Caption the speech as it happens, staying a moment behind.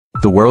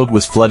The world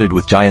was flooded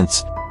with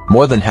giants.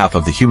 More than half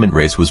of the human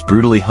race was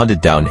brutally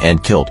hunted down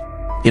and killed.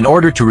 In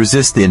order to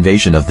resist the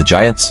invasion of the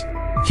giants,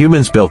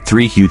 humans built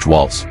 3 huge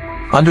walls.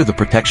 Under the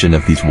protection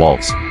of these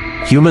walls,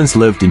 humans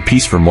lived in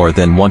peace for more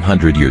than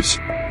 100 years.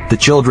 The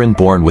children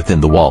born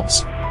within the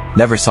walls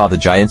never saw the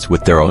giants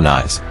with their own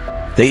eyes.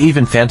 They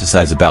even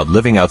fantasize about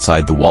living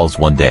outside the walls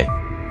one day.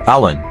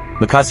 Alan,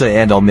 Mikasa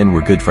and Almin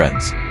were good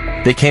friends.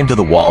 They came to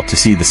the wall to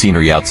see the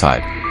scenery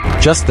outside.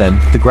 Just then,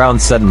 the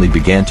ground suddenly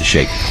began to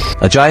shake.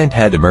 A giant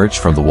head emerged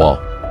from the wall.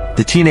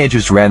 The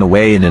teenagers ran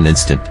away in an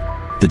instant.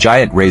 The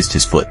giant raised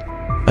his foot.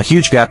 A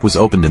huge gap was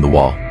opened in the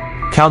wall.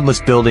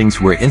 Countless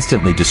buildings were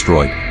instantly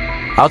destroyed.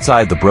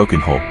 Outside the broken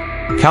hole,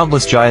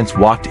 countless giants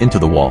walked into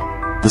the wall.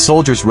 The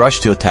soldiers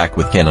rushed to attack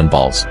with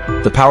cannonballs.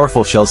 The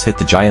powerful shells hit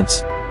the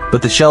giants,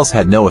 but the shells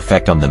had no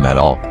effect on them at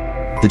all.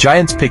 The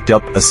giants picked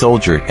up a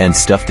soldier and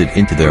stuffed it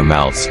into their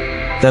mouths.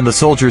 Then the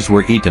soldiers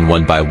were eaten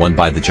one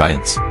by the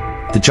giants.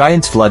 The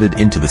giants flooded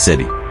into the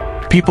city.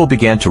 People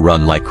began to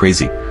run like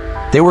crazy.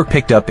 They were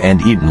picked up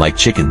and eaten like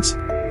chickens.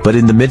 But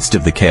in the midst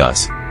of the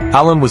chaos,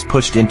 Alan was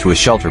pushed into a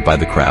shelter by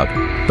the crowd.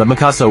 But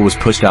Mikasa was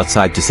pushed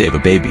outside to save a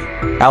baby.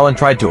 Alan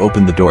tried to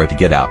open the door to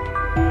get out,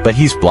 but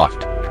he's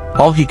blocked.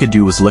 All he could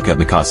do was look at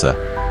Mikasa.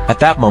 At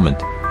that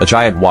moment, a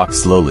giant walked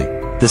slowly.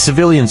 The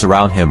civilians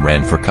around him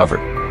ran for cover.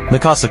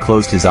 Mikasa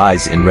closed his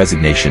eyes in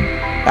resignation.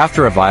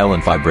 After a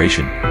violent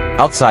vibration,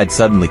 outside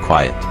suddenly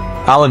quiet.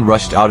 Alan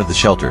rushed out of the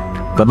shelter,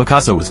 but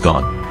Mikasa was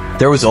gone.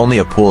 There was only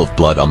a pool of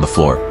blood on the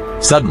floor.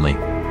 Suddenly,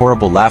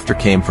 horrible laughter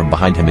came from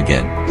behind him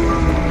again.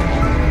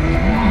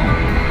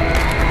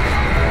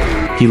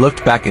 He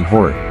looked back in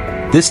horror.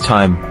 This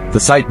time, the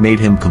sight made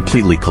him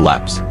completely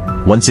collapse.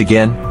 Once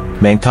again,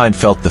 mankind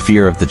felt the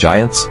fear of the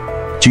giants.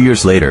 2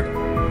 years later,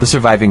 the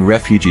surviving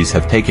refugees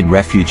have taken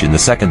refuge in the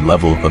second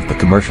level of the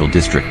commercial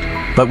district.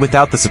 But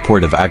without the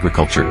support of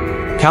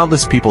agriculture,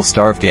 countless people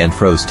starved and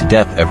froze to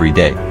death every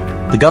day.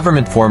 The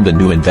government formed a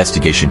new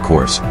investigation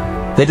course.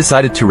 They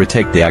decided to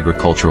retake the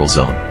agricultural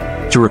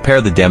zone to repair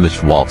the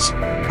damaged walls.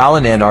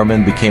 Alan and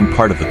Armin became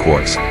part of the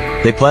course.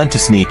 They planned to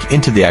sneak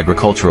into the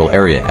agricultural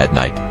area at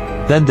night.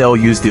 Then they'll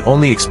use the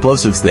only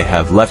explosives they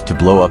have left to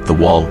blow up the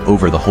wall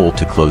over the hole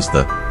to close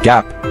the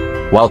gap.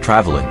 While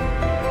traveling,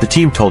 the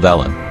team told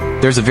Alan,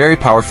 "There's a very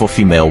powerful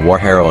female war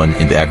heroine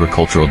in the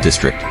agricultural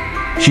district.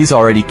 She's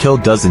already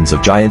killed dozens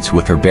of giants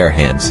with her bare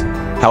hands."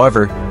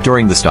 However,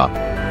 during the stop,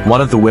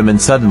 one of the women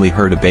suddenly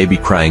heard a baby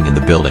crying in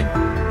the building.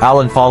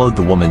 Alan followed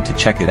the woman to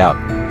check it out.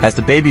 As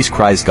the baby's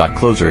cries got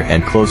closer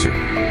and closer,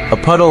 a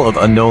puddle of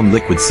unknown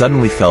liquid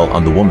suddenly fell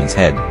on the woman's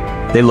head.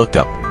 They looked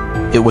up.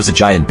 It was a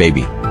giant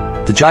baby.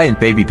 The giant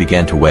baby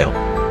began to wail.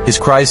 His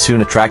cries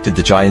soon attracted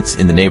the giants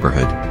in the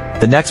neighborhood.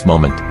 The next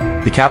moment,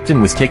 the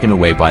captain was taken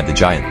away by the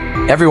giant.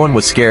 Everyone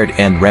was scared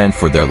and ran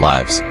for their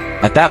lives.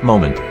 At that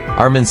moment,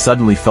 Armin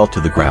suddenly fell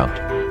to the ground.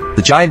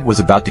 The giant was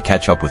about to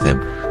catch up with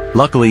him.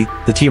 Luckily,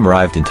 the team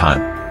arrived in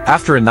time.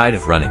 After a night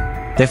of running,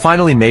 they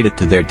finally made it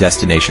to their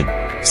destination.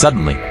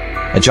 Suddenly,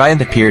 a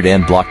giant appeared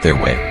and blocked their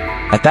way.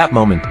 At that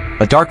moment,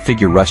 a dark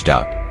figure rushed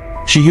out.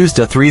 She used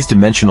a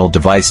 3-dimensional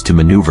device to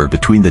maneuver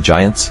between the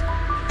giants.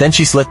 Then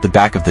she slit the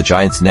back of the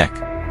giant's neck.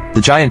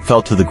 The giant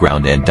fell to the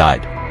ground and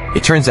died.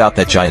 It turns out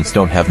that giants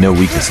don't have no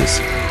weaknesses.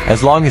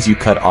 As long as you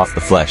cut off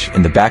the flesh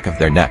in the back of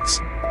their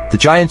necks, the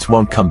giants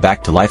won't come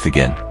back to life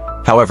again.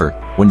 However,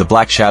 when the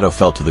black shadow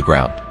fell to the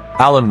ground,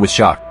 Alan was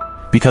shocked,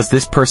 because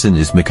this person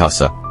is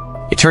Mikasa.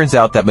 It turns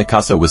out that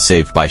Mikasa was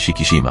saved by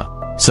Shikishima.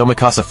 So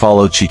Mikasa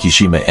followed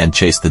Shikishima and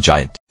chased the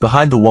giant.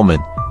 Behind the woman,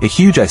 a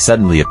huge eye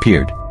suddenly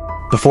appeared.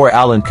 Before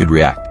Alan could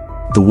react,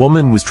 the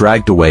woman was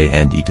dragged away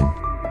and eaten.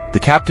 The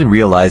captain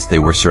realized they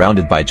were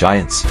surrounded by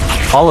giants.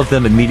 All of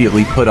them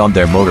immediately put on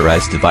their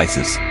motorized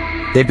devices.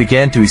 They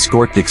began to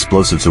escort the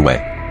explosives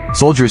away.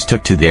 Soldiers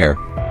took to the air.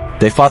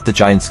 They fought the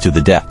giants to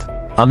the death.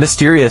 A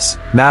mysterious,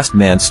 masked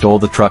man stole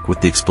the truck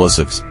with the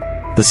explosives.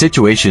 The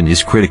situation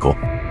is critical.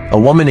 A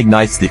woman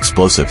ignites the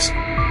explosives.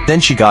 Then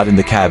she got in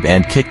the cab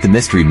and kicked the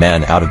mystery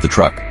man out of the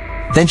truck.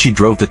 Then she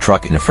drove the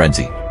truck in a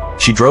frenzy.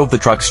 She drove the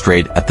truck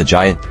straight at the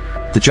giant.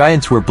 The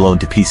giants were blown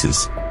to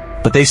pieces.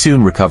 But they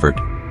soon recovered.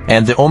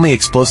 And the only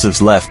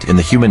explosives left in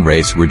the human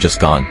race were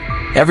just gone.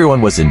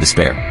 Everyone was in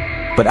despair.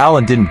 But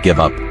Alan didn't give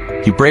up.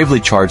 He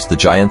bravely charged the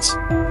giants.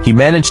 He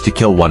managed to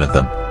kill one of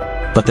them.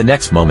 But the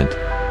next moment,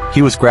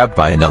 he was grabbed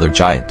by another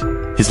giant.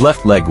 His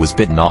left leg was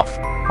bitten off.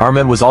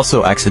 Armin was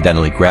also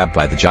accidentally grabbed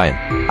by the giant.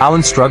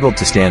 Alan struggled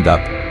to stand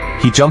up.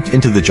 He jumped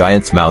into the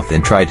giant's mouth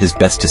and tried his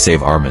best to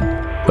save Armin.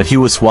 But he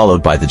was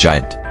swallowed by the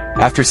giant.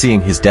 After seeing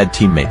his dead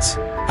teammates,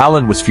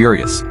 Alan was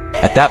furious.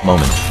 At that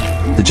moment,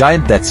 the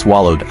giant that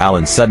swallowed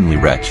Alan suddenly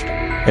retched.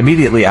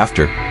 Immediately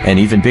after, an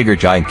even bigger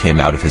giant came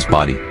out of his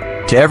body.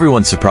 To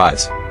everyone's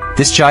surprise,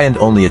 this giant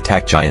only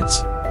attacked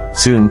giants.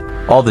 Soon,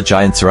 all the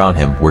giants around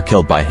him were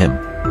killed by him.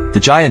 The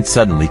giant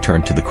suddenly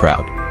turned to the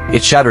crowd.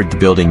 It shattered the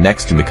building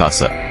next to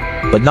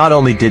Mikasa. But not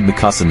only did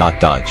Mikasa not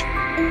dodge.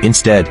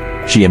 Instead,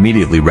 she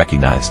immediately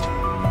recognized.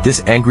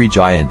 This angry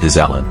giant is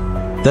Alan.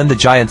 Then the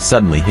giant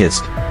suddenly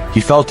hissed. He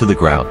fell to the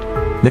ground.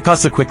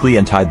 Mikasa quickly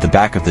untied the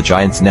back of the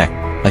giant's neck.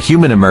 A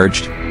human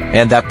emerged.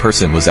 And that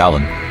person was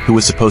Alan, who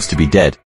was supposed to be dead.